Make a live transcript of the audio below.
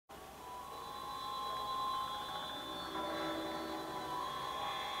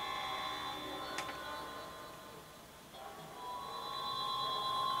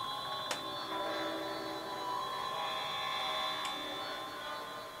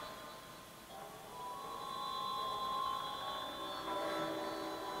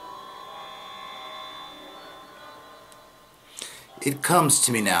It comes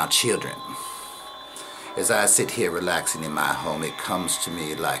to me now, children. As I sit here relaxing in my home, it comes to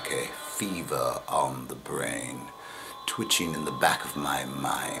me like a fever on the brain, twitching in the back of my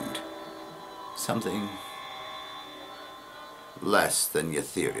mind. Something less than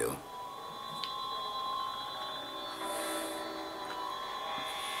ethereal.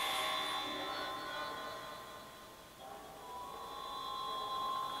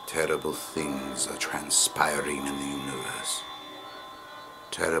 Terrible things are transpiring in the universe.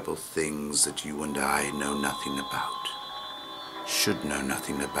 Terrible things that you and I know nothing about. Should know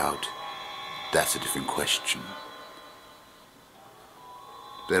nothing about. That's a different question.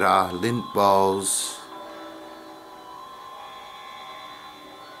 There are lint balls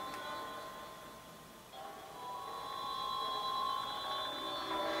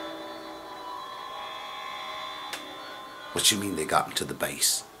What you mean they got into the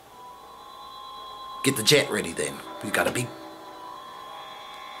base? Get the jet ready then. We gotta be...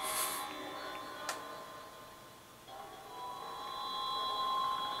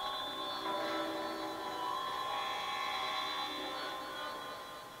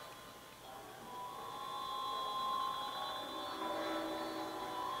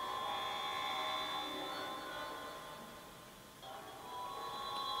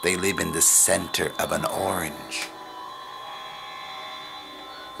 They live in the center of an orange.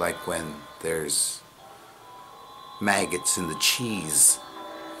 Like when there's maggots in the cheese.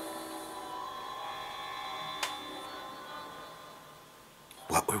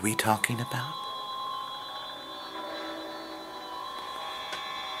 What were we talking about?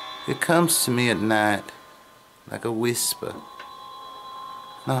 It comes to me at night like a whisper.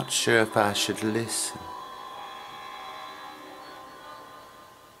 Not sure if I should listen.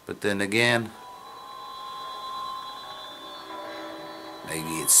 But then again, maybe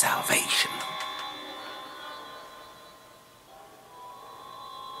it's salvation.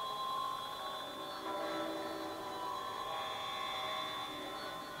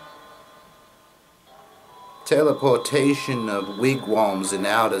 Teleportation of wigwams in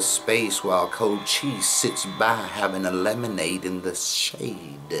outer space while cold cheese sits by having a lemonade in the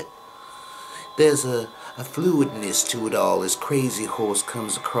shade. There's a fluidness to it all as Crazy Horse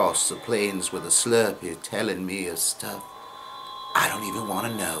comes across the plains with a Slurpee telling me of stuff I don't even want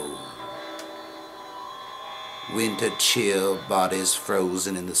to know. Winter chill, bodies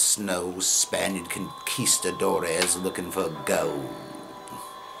frozen in the snow, Spaniard conquistadores looking for gold.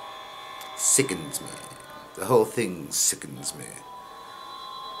 Sickens me. The whole thing sickens me.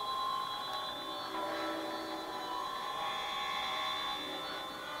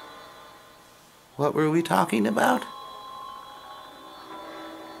 What were we talking about?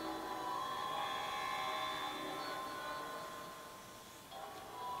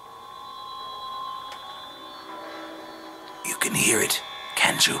 You can hear it,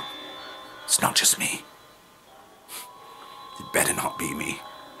 can't you? It's not just me. It better not be me.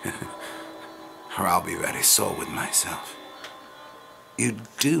 Or I'll be very sore with myself. You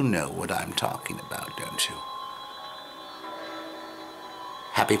do know what I'm talking about, don't you?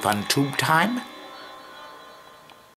 Happy fun tube time?